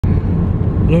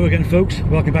Hello again folks,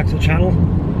 welcome back to the channel.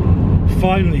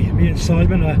 Finally, me and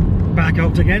Simon are back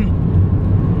out again.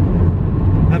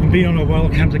 Haven't been on a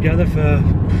wild camp together for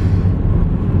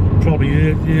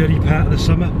probably the early part of the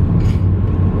summer.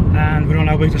 And we're on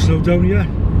our way to Snowdonia.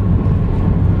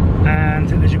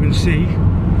 And as you can see,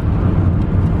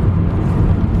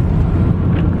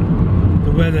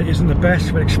 the weather isn't the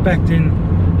best. We're expecting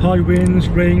high winds,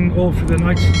 rain all through the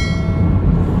night.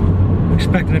 We're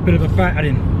expecting a bit of a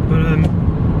battering, but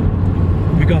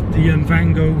we got the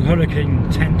Van Gogh hurricane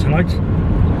tent tonight,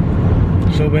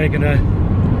 so we're gonna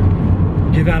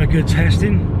give that a good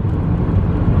testing,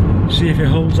 see if it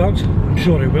holds out. I'm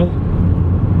sure it will,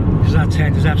 because that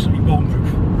tent is absolutely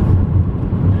bomb-proof.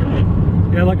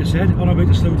 Yeah, like I said, on our way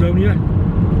to Snowdonia,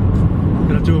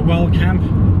 gonna do a wild camp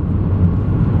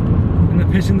in the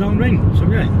pissing down rain. So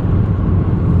yeah,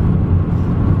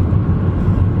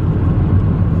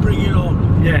 bring it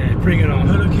on. Yeah, bring it on.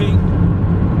 Hurricane,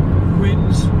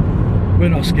 winds, we're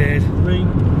not scared. rain.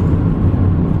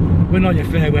 We're not your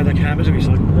fair weather campers, are we,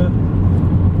 son?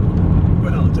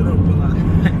 Well, I don't know about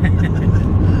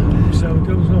that. So it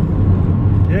goes on.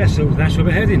 Yeah, so that's where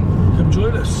we're heading. Come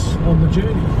join us on the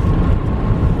journey.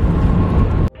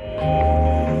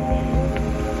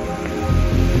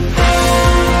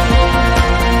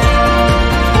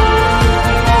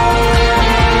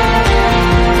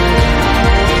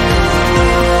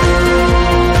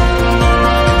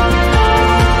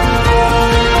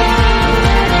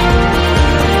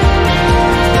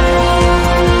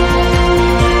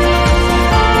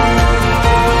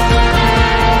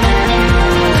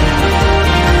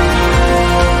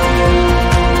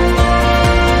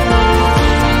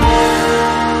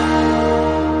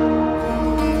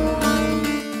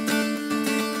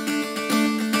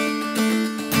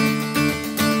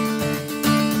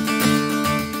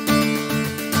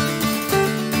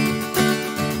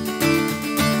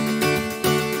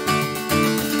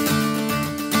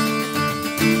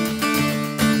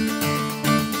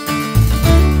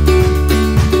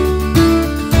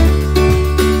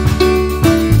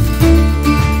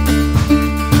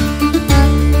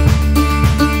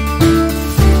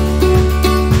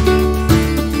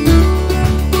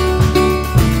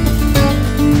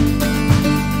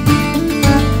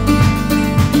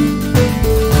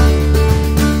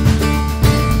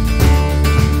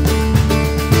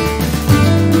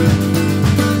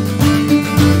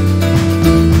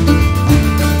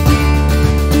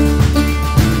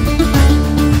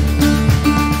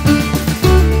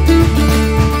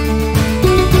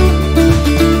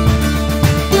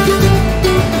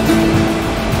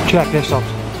 Check this out.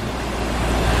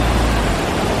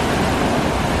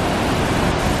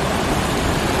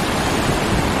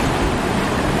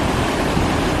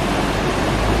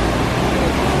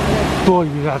 Boy,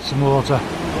 we've had some water.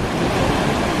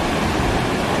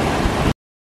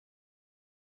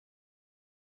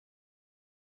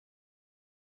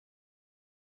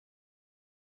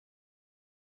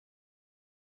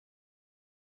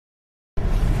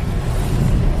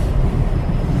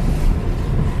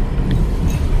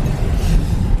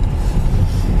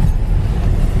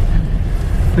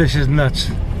 This is nuts.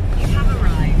 You have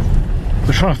arrived.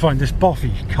 We're trying to find this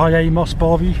Bothy, Cae Amos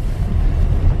Bothy.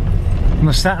 And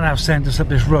the sat nav sent us up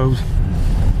this road,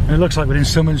 and it looks like we're in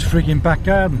someone's frigging back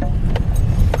garden.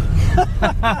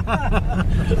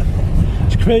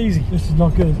 It's crazy. This is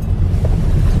not good.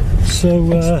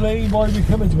 So Explain why we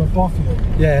come into a Bothy.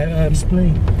 yeah,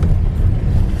 Explain.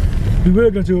 we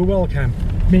were going to do a wild camp.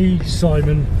 Me,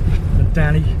 Simon, and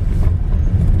Danny,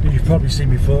 who you've probably seen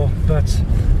before, but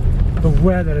the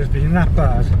weather has been that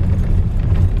bad.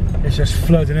 It's just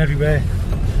flooding everywhere.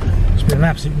 It's been an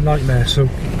absolute nightmare. So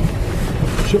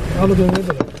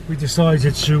we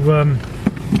decided to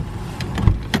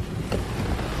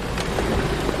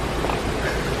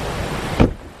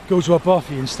go to a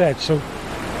Bothy instead. So,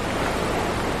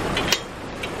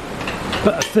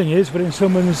 but the thing is, we're in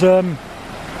someone's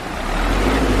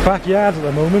backyard at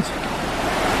the moment.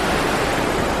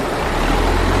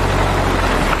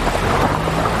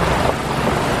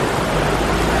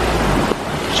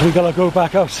 So we gotta go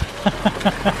back out. So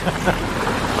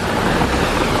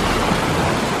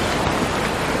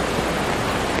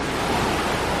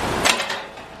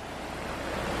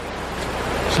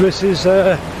this is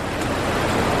It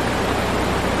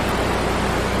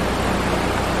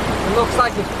looks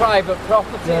like it's private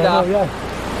property, yeah, that. no, yeah.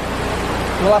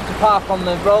 We'll have to park on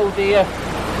the road here.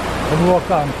 And walk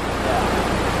down.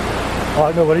 Yeah.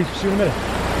 Alright, no worries, see you in a minute.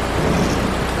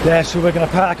 Yeah, so we're gonna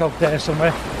park out there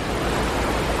somewhere.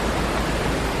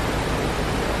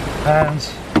 And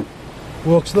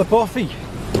walk to the Bothy.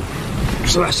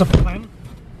 So that's a plan.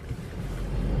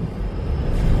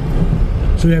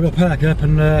 So yeah, we'll park up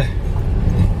and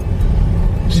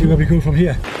see where we go from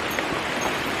here.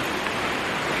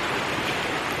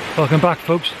 Welcome back,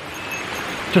 folks.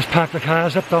 Just parked the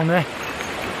cars up down there,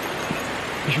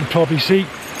 as you can probably see,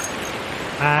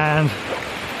 and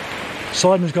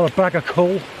Simon's got a bag of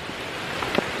coal.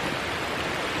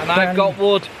 And I've got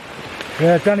wood.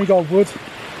 Yeah, Danny got wood.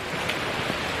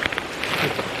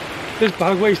 This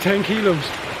bag weighs 10 kilos.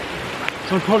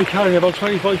 So I'm probably carrying about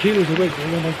 25 kilos of weight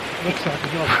on my rucksack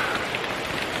as well.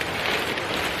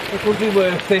 It would be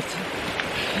worth it.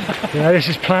 Yeah, this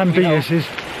is plan B, this is.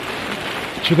 So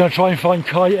we're going to try and find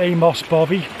Cae Amos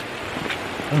Bothy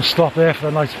and stop there for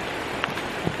the night.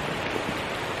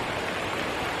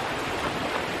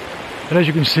 And as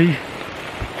you can see,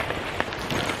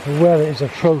 the weather is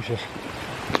atrocious.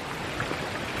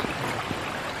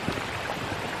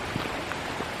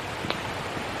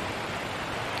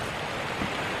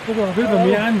 We've got a bit of a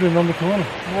meandering on the corner.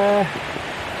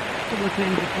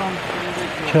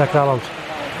 Check that out.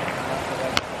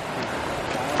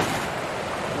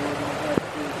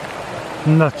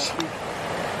 Nuts.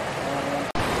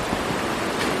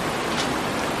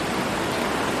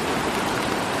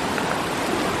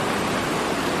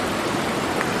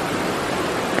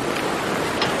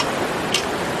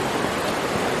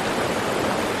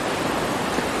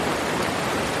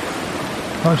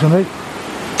 Thanks, mate.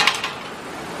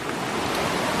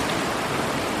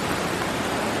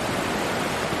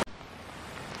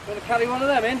 Want to carry one of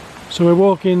them in? So we're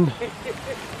walking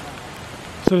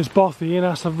to this Bothy, and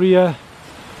that's the rear.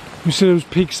 You see those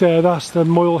peaks there, that's the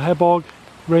Moel Hebog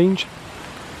range.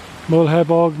 Moel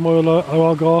Hebog, Moel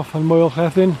Argoff and Moel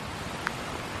Chethin.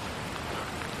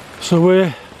 So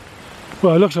well,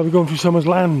 it looks like we're going through someone's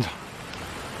land.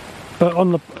 But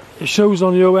on it shows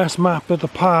on the OS map that the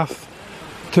path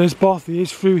to this Bothy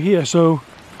is through here, so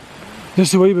this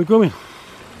is the way we're going.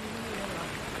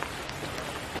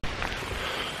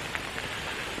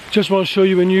 Just want to show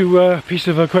you a new piece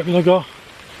of equipment I got.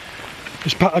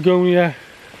 This Patagonia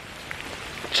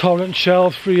Torrent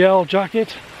Shell 3L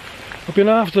jacket. I've been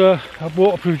after a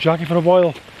waterproof jacket for a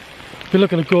while. Been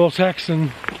looking at Gore-Tex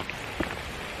and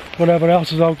whatever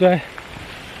else is out there.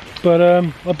 But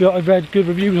I've read good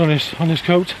reviews on this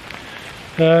coat.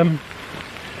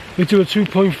 We do a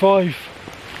 2.5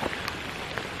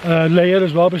 layer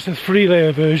as well, but it's a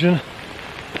 3-layer version,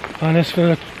 and it's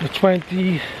for the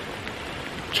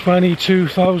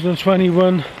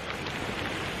 2021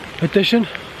 edition.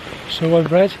 So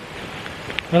I've read,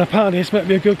 and apparently it's meant to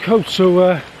be a good coat.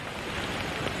 So I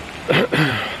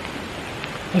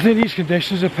think these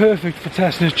conditions are perfect for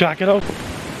testing this jacket out.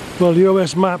 Well, the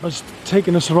OS map has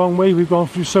taken us the wrong way. We've gone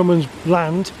through someone's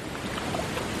land,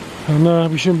 and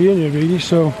we shouldn't be in here really,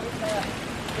 so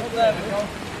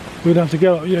we'd have to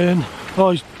get up here. And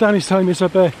oh, Danny's telling me it's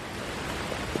up there.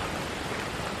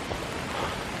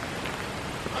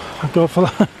 Thank God for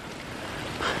that.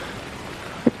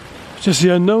 It's just the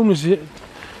unknown, is it?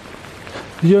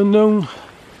 The unknown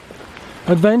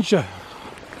adventure,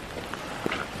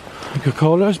 you could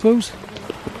call it, I suppose.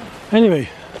 Anyway,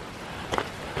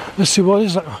 let's see what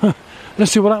is that.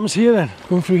 Let's see what happens here then,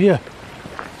 going through here.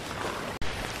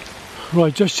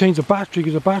 Right, just changed the battery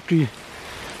because the battery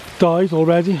died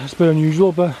already. It's a bit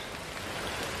unusual, but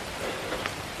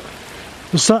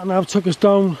the sat-nav took us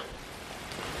down,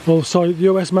 well sorry, the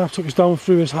OS map took us down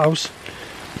through his house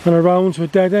and around to a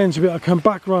dead end, so we had to come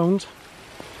back round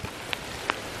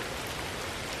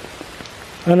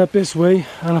and up this way,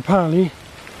 and apparently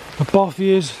the Bothy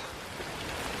is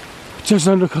just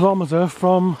under a kilometre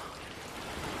from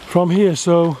here,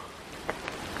 so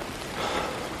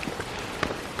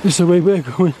this is the way we're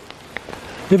going.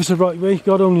 If it's the right way,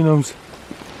 God only knows.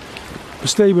 But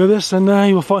stay with us and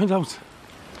you will find out.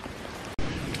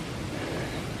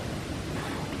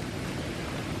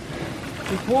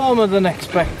 It's warmer than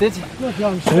expected. It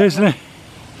is, isn't it?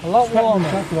 A lot warmer.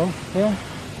 Yeah.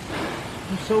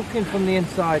 I'm soaking from the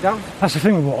inside out. That's the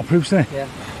thing with waterproofs, isn't it? Yeah.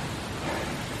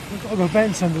 We've got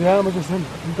vents under the armour just in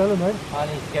Bella, mate. I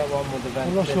need to get one with the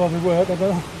vent. I'm not sure if they work, I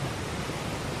don't know.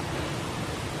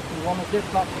 You want to dip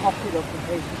that pocket up in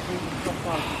case you see stuff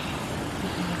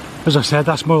like. As I said,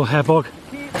 that's Moel Hebog.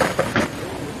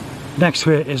 Next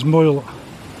to it is Moel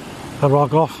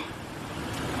Argoff,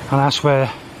 and that's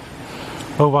where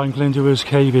Owain Glyndwr's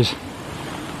cave is,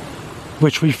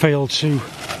 which we failed to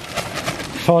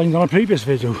find on a previous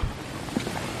video.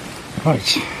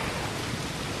 Right.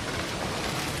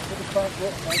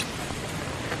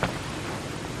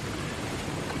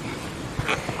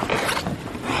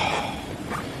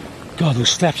 God, those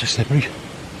steps are slippery.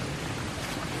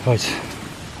 Right.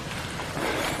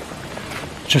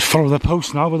 Just follow the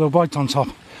post now with the white on top.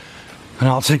 and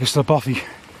I'll take us to the Bothy.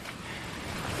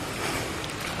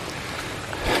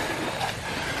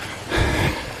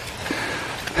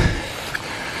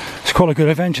 It's quite a good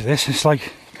adventure this. It's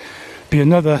like be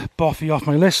another Bothy off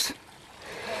my list,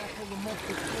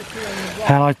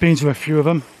 and I've been to a few of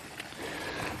them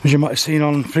as you might have seen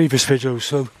on previous videos,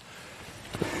 so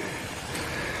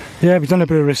yeah, we've done a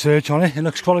bit of research on it. It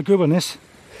looks quite a good one, this.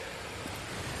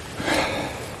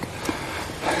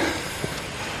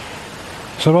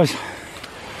 So right,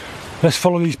 let's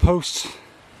follow these posts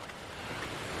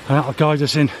and that'll guide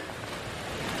us in.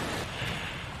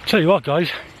 Tell you what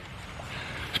guys,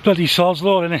 it's bloody sod's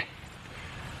law, isn't it?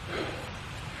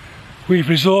 We've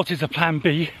resorted to plan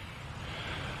B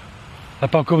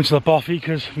about going to the Bothy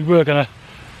because we were going to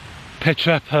pitch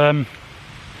up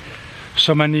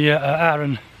somewhere near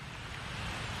Arran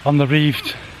on the Reed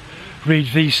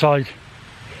V side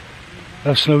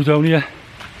of Snowdonia,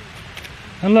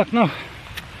 and look now,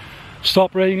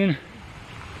 stopped raining,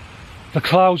 the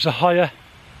clouds are higher,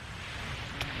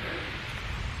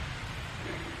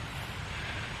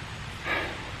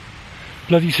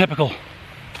 bloody typical.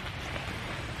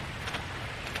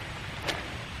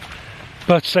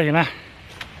 But saying that,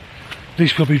 at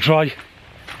least we'll be dry.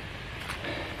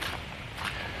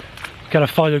 Get a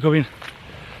fire going,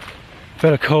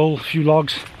 bit of coal, a few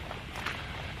logs.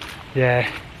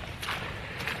 Yeah,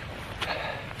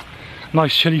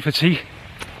 nice chilli for tea.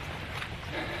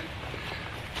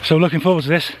 So looking forward to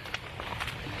this.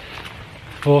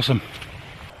 Awesome.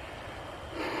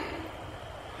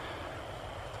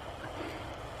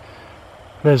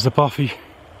 There's the Bothy,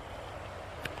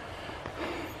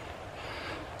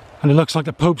 and it looks like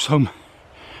the Pope's home.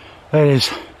 There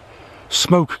is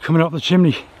smoke coming up the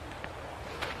chimney.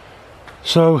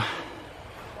 So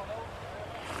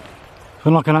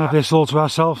we're not going to have this all to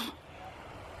ourselves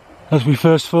as we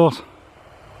first thought.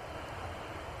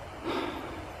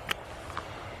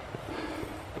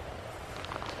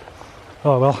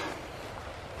 Oh well,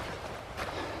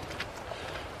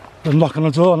 we'll knock on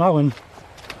the door now and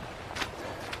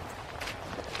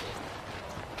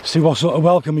see what sort of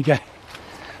welcome we get.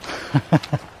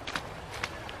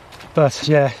 But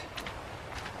yeah,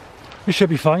 we should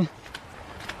be fine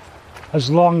as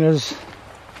long as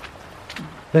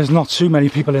there's not too many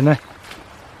people in there.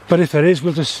 But if there is,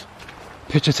 we'll just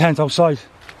pitch a tent outside.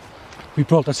 We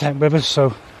brought the tent with us,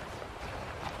 so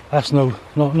that's not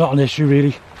an issue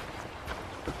really.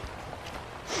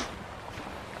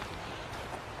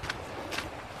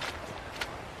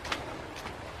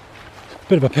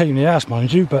 Bit of a pain in the ass,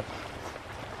 mind you, but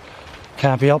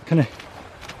can't be helped, can it?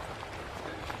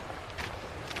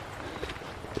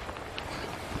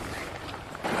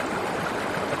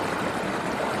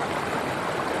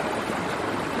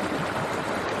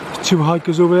 Two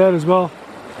hikers over there as well.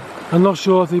 I'm not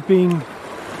sure if they've been to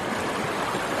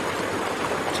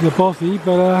the Bothy,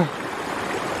 but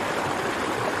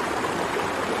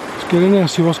let's get in there and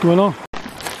see what's going on.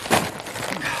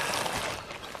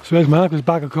 So there's Mark,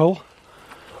 bag of coal.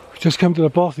 We've just come to the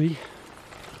Bothy.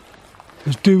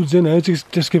 There's dudes in there,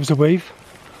 just give us a wave.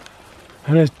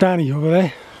 And there's Danny over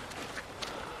there.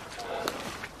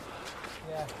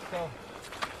 Yeah, so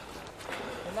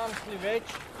the Nansley Ridge.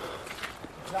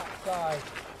 That side.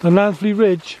 The Nansley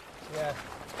Ridge? Yeah.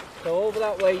 So over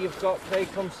that way you've got Cae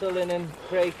and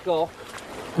Cae Goch.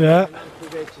 Yeah. And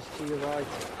Nansley Ridge is to your right.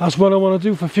 That's what I want to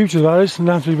do for future, that is,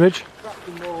 Nansley Ridge.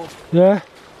 Tracking more. Yeah.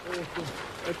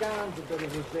 The down's a bit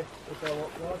of a dip to go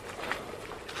up there.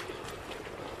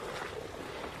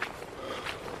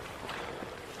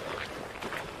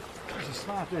 It's a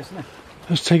smart place, isn't it?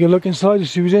 Let's take a look inside and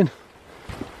see who's in.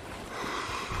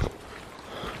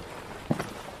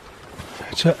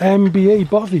 It's an MBA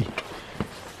Bothy.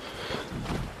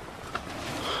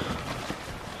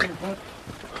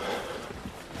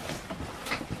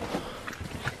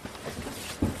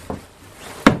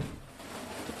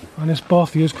 And this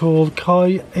Bothy is called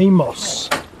Cae Amos.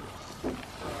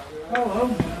 Hello.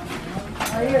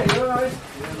 How are you? You alright?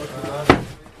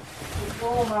 It's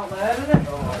warm out there, isn't it?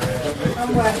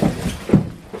 I'm wet.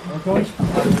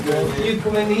 You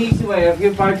come in the easy way, have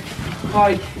you, by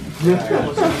bike?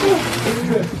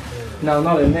 No,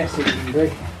 not in this, it can be.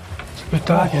 It's a bit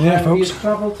dark in here, Where have you folks.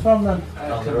 travelled from then?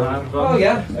 Oh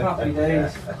yeah, happy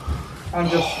days. I'm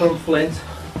just from Flint.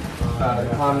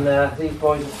 And these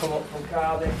boys have come up from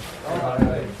Cardiff.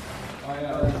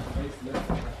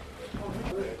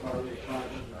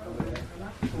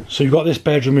 So you've got this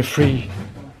bedroom with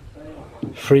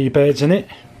three beds in it,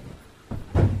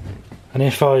 and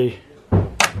if I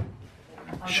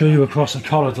show you across the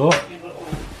corridor,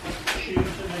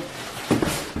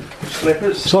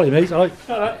 Slippers. sorry mate, Alright,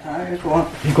 go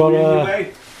on. you've got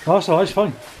Oh, that's alright, it's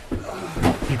fine.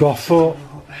 You've got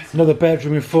another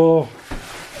bedroom with four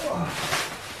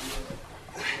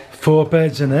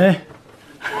beds in there.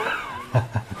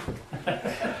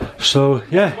 So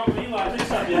yeah.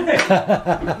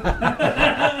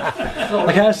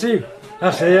 I can't see you.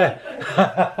 That's it, yeah.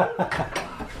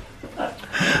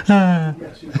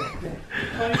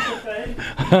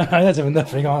 That's even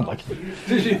nothing on, like.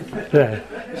 Did you? Yeah.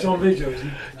 It's on video, isn't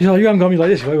it? You know, you haven't got me like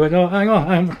this. I went, no, hang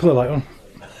on, put the light on.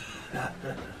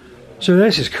 So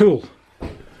this is cool.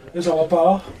 There's our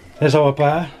bar. There's our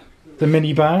bar, the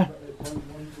mini bar.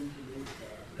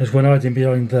 There's one hiding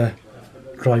behind the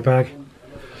dry bag.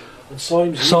 And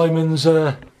Simon's,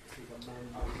 hang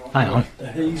on. the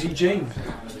Hazy Jane.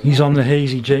 He's on the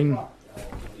Hazy Jane.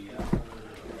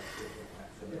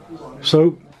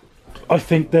 So, I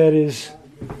think there is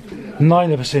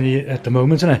 9 of us in here at the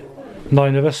moment, isn't it?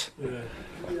 9 of us. Yeah.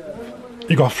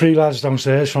 You've got 3 lads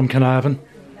downstairs from Carnarvon.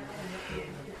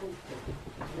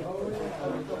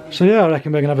 So yeah, I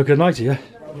reckon we're going to have a good night here.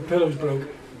 Your pillow's broke.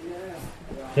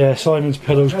 Yeah, Simon's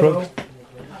pillow's broke.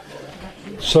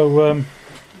 So,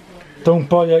 don't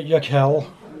buy your Cae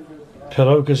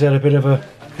pillow because they're a bit of a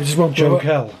It just won't blow junk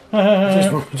up.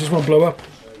 hell. It just won't blow up.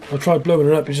 I tried blowing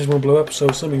it up, it just won't blow up. So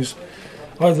something's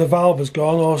either the valve has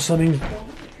gone or something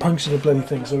punctured the bloody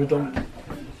thing, so it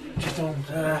just don't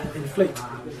inflate.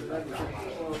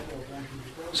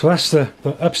 So that's the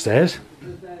upstairs.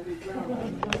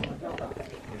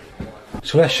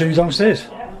 So let's show you downstairs.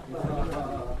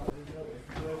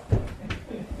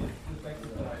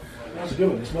 That's a good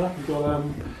one, this man. We've got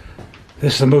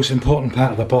This is the most important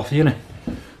part of the bothy, isn't it?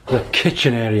 The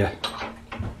kitchen area.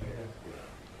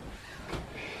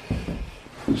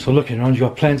 So looking around, you've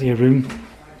got plenty of room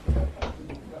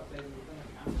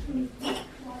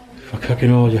for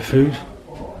cooking all your food.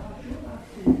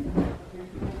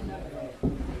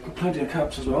 plenty of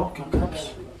cups as well. Got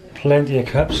cups. Plenty of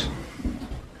cups.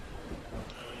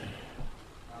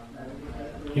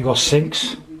 You got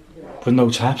sinks with no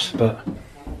taps, but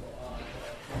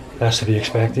that's to be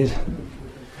expected.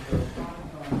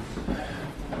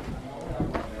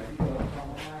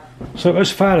 So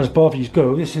as far as bothies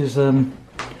go, this is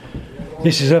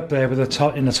up there with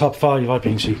in the top 5 I've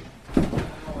been to,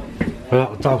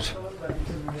 without a doubt.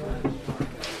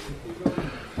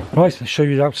 Right, I'll show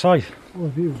you the outside. Oh,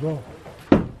 view as well.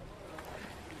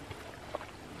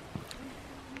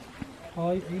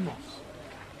 Cae Amos.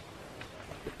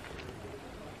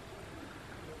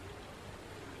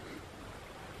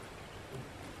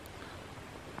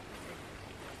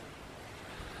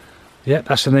 Yeah,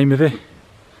 that's the name of it.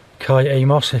 Cae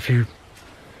Amos, if you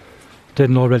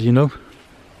didn't already know.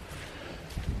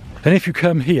 And if you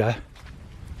come here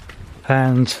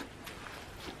and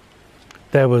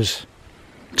there was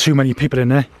too many people in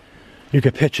there, you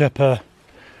could pitch up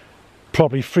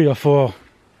probably 3 or 4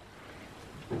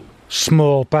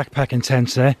 small backpacking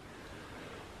tents there,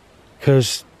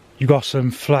 because you got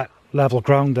some flat level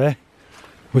ground there,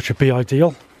 which would be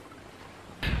ideal.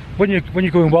 When you're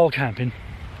going wild camping,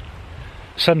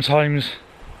 sometimes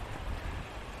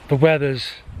the weather's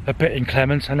a bit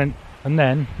inclement, and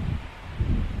then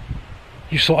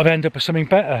you sort of end up with something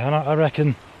better. And I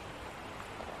reckon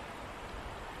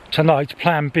tonight,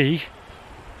 plan B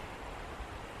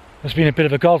has been a bit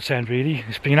of a godsend really.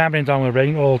 It's been hammering down with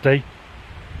rain all day.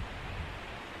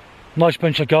 Nice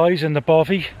bunch of guys in the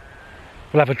bothy.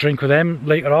 We'll have a drink with them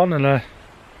later on, and a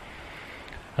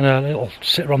little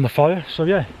sit around the fire. So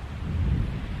yeah,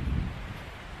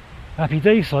 happy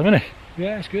days, Simon, isn't it?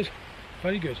 Yeah, it's good.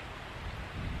 Very good.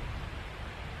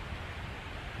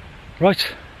 Right,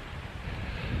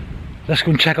 let's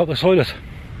go and check out the toilet.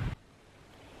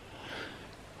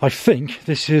 I think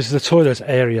this is the toilet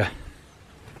area.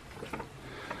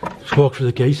 Let's walk through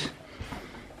the gate.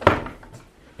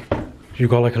 You've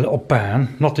got like a little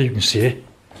barn, not that you can see it.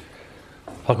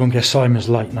 I'll go and get Simon's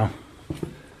light now.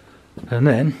 And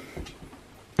then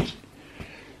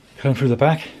come through the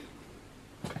back.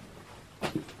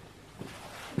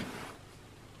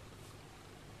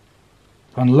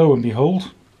 And lo and behold,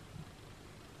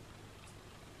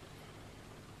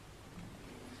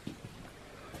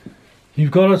 you've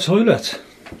got a toilet.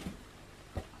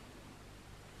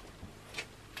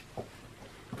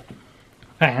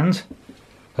 And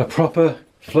a proper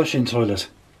flushing toilet.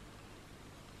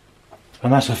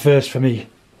 And that's a first for me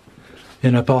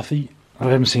in a bothy. I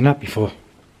haven't seen that before.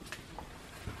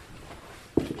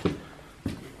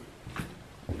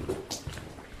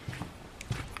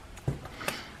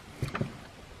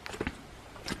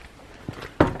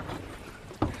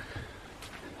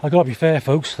 I gotta be fair,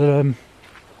 folks, that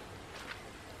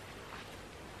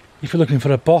if you're looking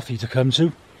for a bothy to come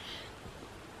to,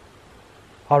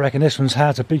 I reckon this one's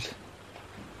hard to beat.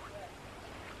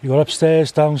 You got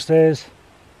upstairs, downstairs,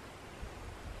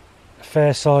 a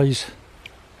fair size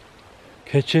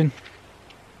kitchen,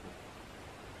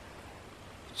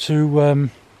 2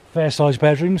 fair size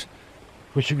bedrooms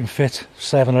which you can fit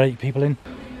 7 or 8 people in.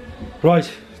 Right,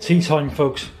 tea time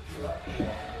folks.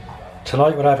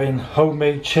 Tonight we're having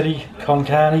homemade chili con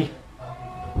carne,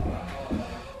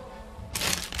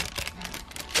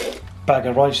 bag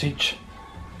of rice each.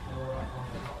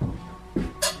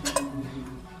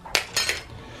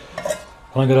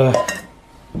 I'm going to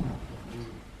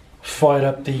fire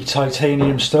up the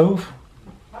titanium stove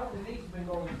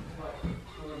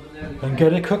and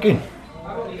get it cooking.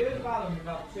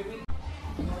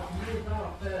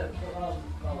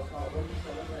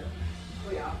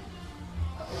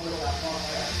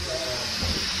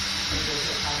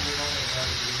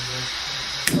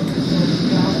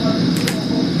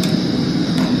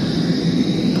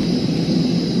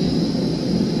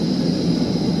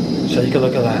 Take a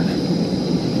look at that.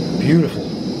 Beautiful.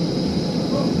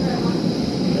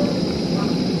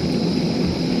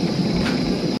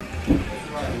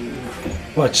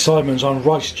 Right, Simon's on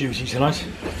rice duty tonight.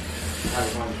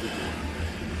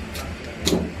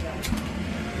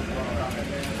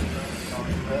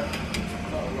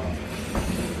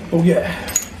 Oh yeah.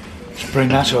 Just bring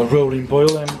that to a rolling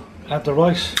boil and add the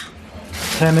rice.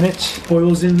 10 minutes,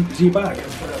 boils into your bag.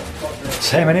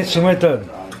 10 minutes and we're done.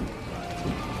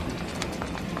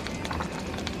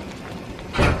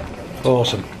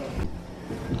 Awesome.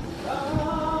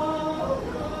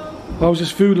 How's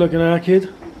this food looking there,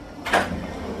 kid?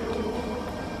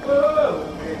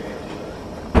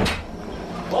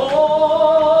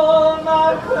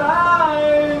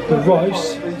 The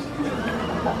rice.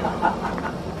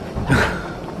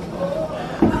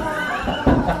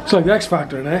 It's like the X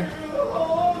Factor in there.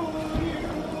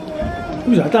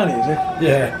 Who's that? Danny, is it?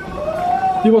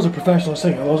 Yeah. He was a professional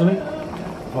singer, wasn't he?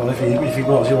 Well, if he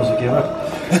was, he wasn't giving up.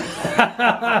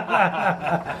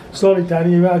 Sorry,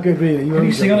 Danny, you are good, really. Can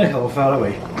you sing on a hill far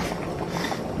away?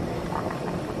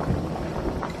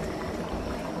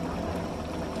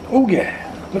 Oh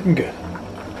yeah, looking good.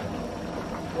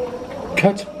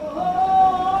 Cut.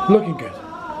 Looking good.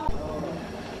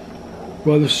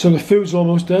 Well, so the food's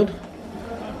almost done.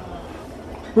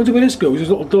 Wonder where this goes, this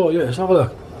little door, yeah, let's have a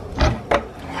look.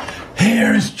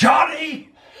 Here's Johnny!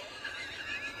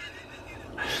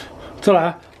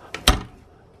 Ta-da!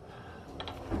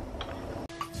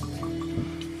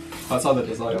 That's how the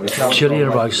design was. Chili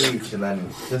and rice. And then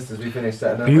just as we finished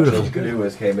setting up, Beautiful. the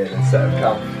canoers came in and set up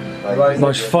camp. Like,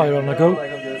 Nice fire on the go.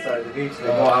 Like on the other side of the beach, they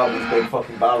brought out these big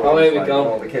fucking barrels. Oh, here we like, go.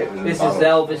 all the kit was in This is barrels. the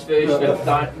Elvis version of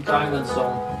Diamond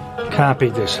Song. Can't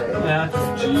beat this. Yeah.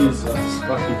 Jesus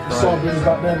fucking Christ. Song brings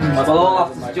back memories. We'll all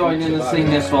have to join in and sing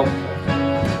this one.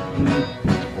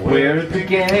 Where it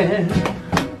began,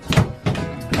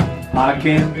 I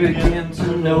can't begin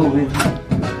to know it.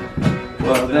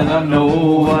 Well, then I know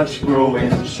what's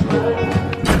growing strong.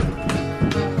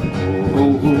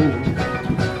 Oh,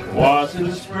 was in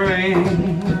the spring,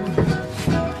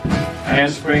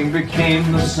 and spring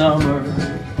became the summer.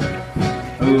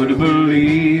 Who'd have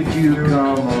believed you'd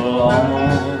come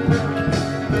along?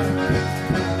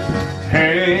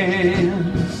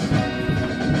 Hands,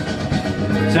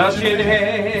 touching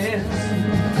hands,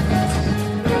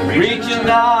 reaching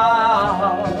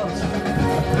out,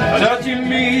 touching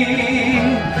me,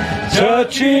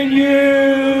 touching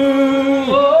you.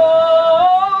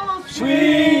 Oh,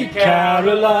 sweet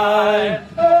Caroline,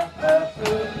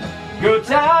 good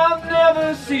time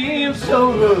never seems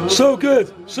so good. So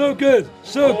good, so good,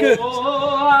 so good.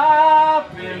 Oh,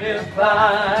 I've been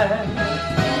inclined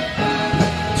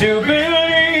to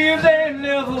believe they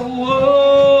never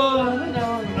would.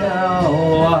 No,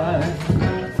 no, I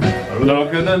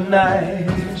look at the night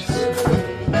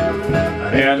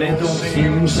and it don't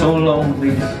seem so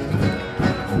lonely.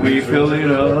 We fill it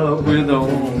up with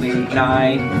only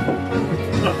 9.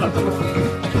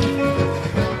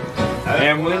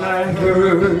 And when I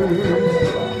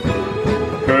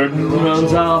curtain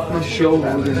runs off my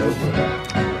shoulder,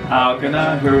 how can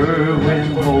I hurt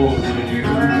when holding you?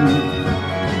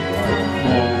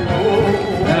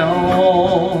 And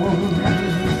on,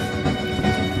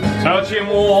 touching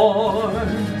warm,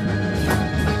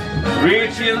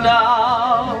 reaching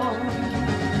out,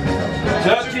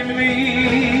 touching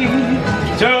me,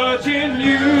 touching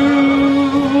you.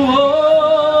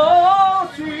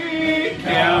 Oh, sweet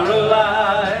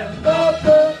Caroline,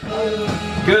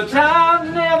 good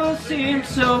time never seemed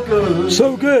so good.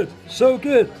 So good, so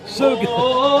good, so good.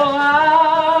 Oh,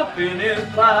 I've been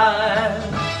inclined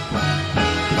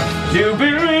to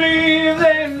believe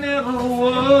they never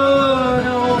would.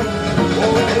 Oh,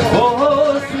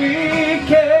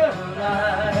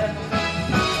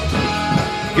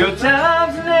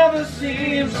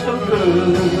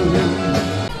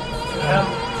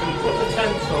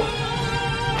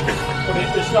 but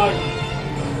it was like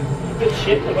a bit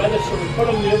shit the weather, so we put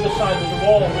on the other side of the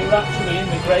wall. We were actually in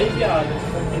the graveyard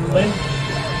in Lynn.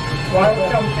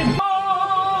 Wildcamping.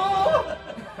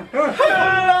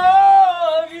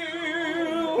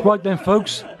 Right then,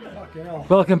 folks.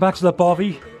 Welcome back to the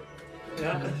Bothy.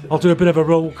 I'll do a bit of a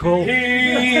roll call. He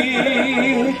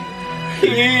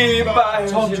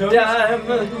buys your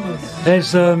diamonds.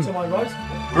 There's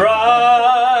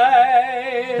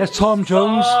Bright. there's Tom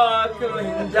Jones,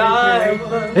 Sparkling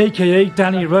diamonds. aka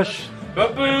Danny Rush,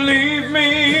 But believe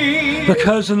me, the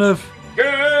cousin of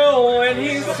girl, when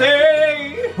he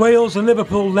say Wales and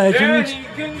Liverpool that legend he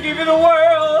can give you the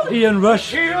world, Ian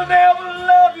Rush. he'll never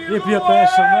love you. He'll be up there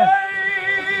somewhere.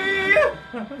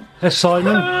 There's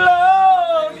Simon,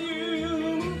 Love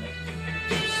you.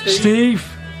 Steve,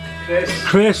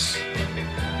 Chris, He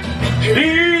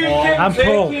can and take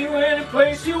Paul. you any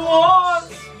place you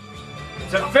want,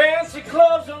 to fancy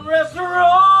clubs and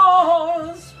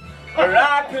restaurants, or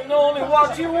I can only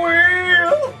watch you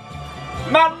wheel,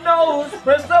 my nose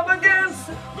pressed up against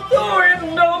the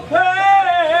window pane.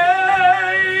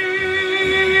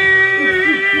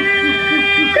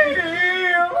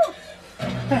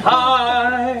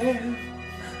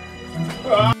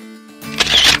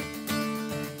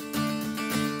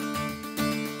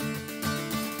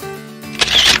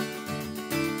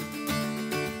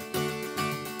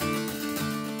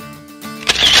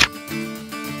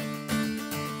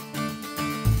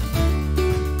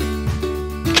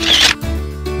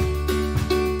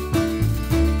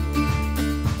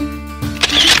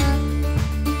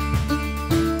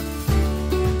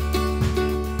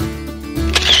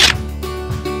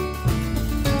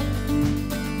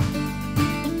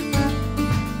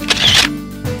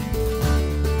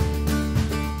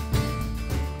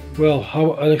 Well,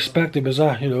 how unexpected was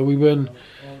that? You know, we weren't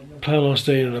planning on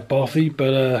staying in a Bothy,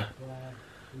 but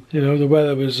you know, the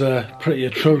weather was pretty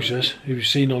atrocious. You've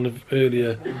seen on the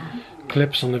earlier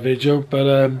clips on the video,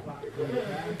 but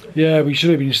yeah, we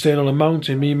should have been staying on a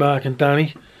mountain, me, Mark, and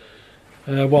Danny,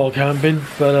 while camping.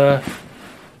 But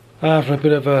after a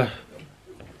bit of a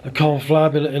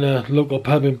conflab in a local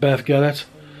pub in Bethgelert,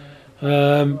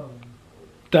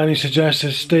 Danny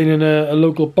suggested staying in a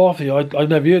local Bothy. I'd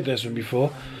never heard this one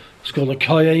before. It's called a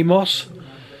Cae Amos.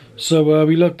 So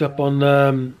we looked up on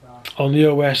the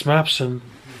OS maps and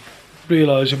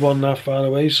realised it wasn't that far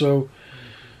away. So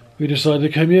we decided to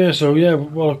come here. So yeah,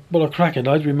 what a cracking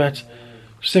night. We met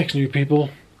 6 new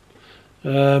people.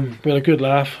 We had a good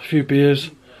laugh, a few beers,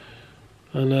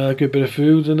 and a good bit of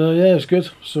food. And yeah, it's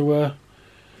good. So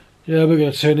yeah, we're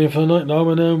going to turn in for the night now,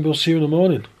 and we'll see you in the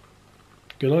morning.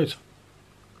 Good night.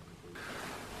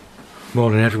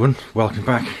 Morning everyone, welcome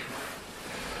back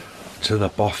to the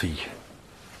Bothy.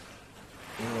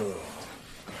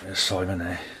 There's Simon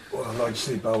there. What a night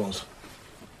sleep that was.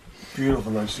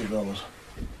 Beautiful night sleep that was.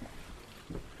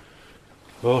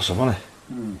 Awesome, wasn't it?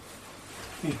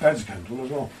 These beds are comfortable as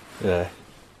well. Yeah.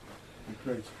 They're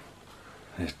great.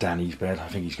 There's Danny's bed, I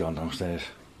think he's gone downstairs.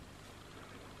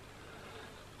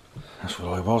 That's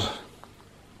where I was.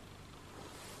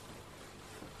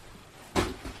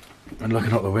 And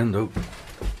looking out the window,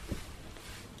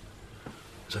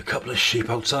 there's a couple of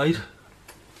sheep outside.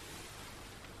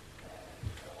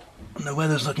 And the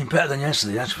weather's looking better than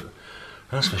yesterday, that's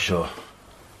for sure.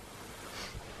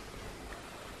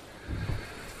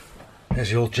 There's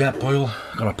the old jet boil,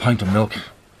 got a pint of milk.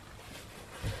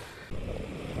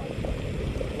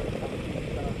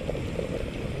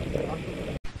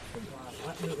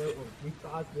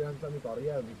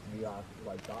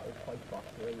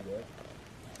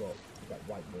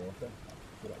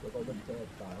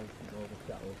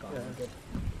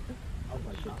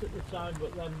 At the time,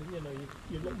 but then you know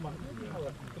you look back now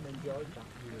and enjoy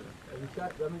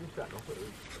that.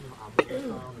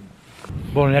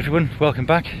 Morning everyone, welcome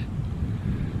back.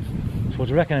 So what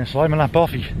do you reckon, Simon, that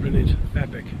Bothy? Brilliant,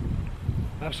 epic,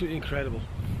 absolutely incredible,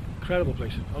 incredible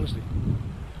place. Honestly,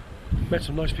 met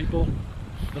some nice people,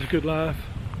 had a good laugh,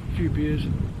 a few beers.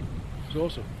 It was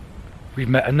awesome. We've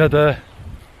met another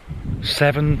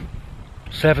seven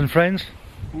friends,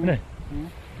 isn't it?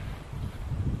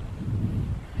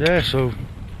 Yeah, so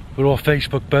we're all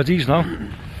Facebook buddies now.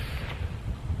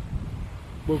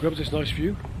 Woke up with this nice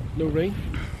view, no rain.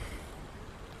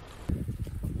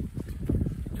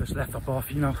 Just left the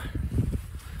Bothy now.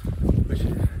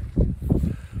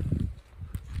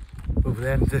 Over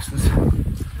there in the distance.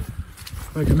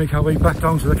 We can make our way back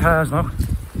down to the cars now.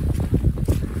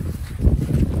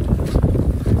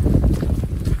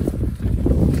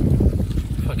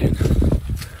 Fucking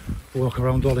walk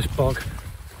around all this bog.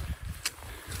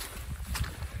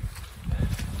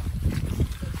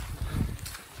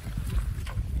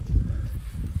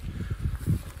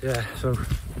 Yeah, so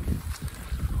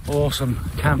awesome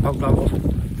camp out that was.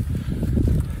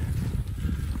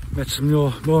 Met some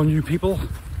more new people.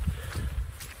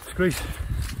 It's great.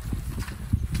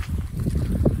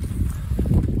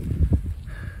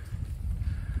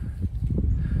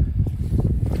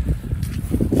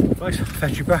 Right,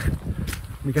 fetch you back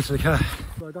when we get to the car.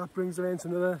 Right, that brings an end to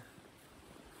another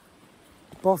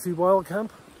Bothy wild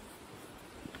camp.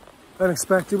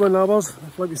 Unexpected one that was,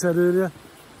 like we said earlier.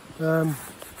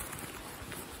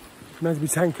 Meant to be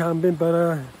tent camping,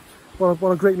 but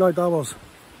what a great night that was.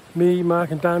 Me,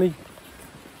 Mark and Danny,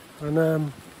 and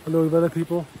a load of other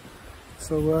people.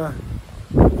 So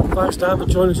thanks Dan for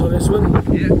joining us on this one.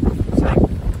 Yeah,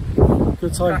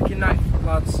 good time. cracking night,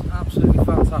 lads. Absolutely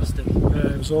fantastic.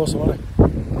 It was awesome, wasn't it?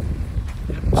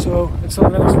 Yeah. So until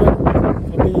the next one,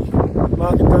 for me,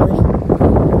 Mark and Danny.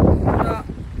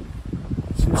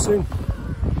 See you soon.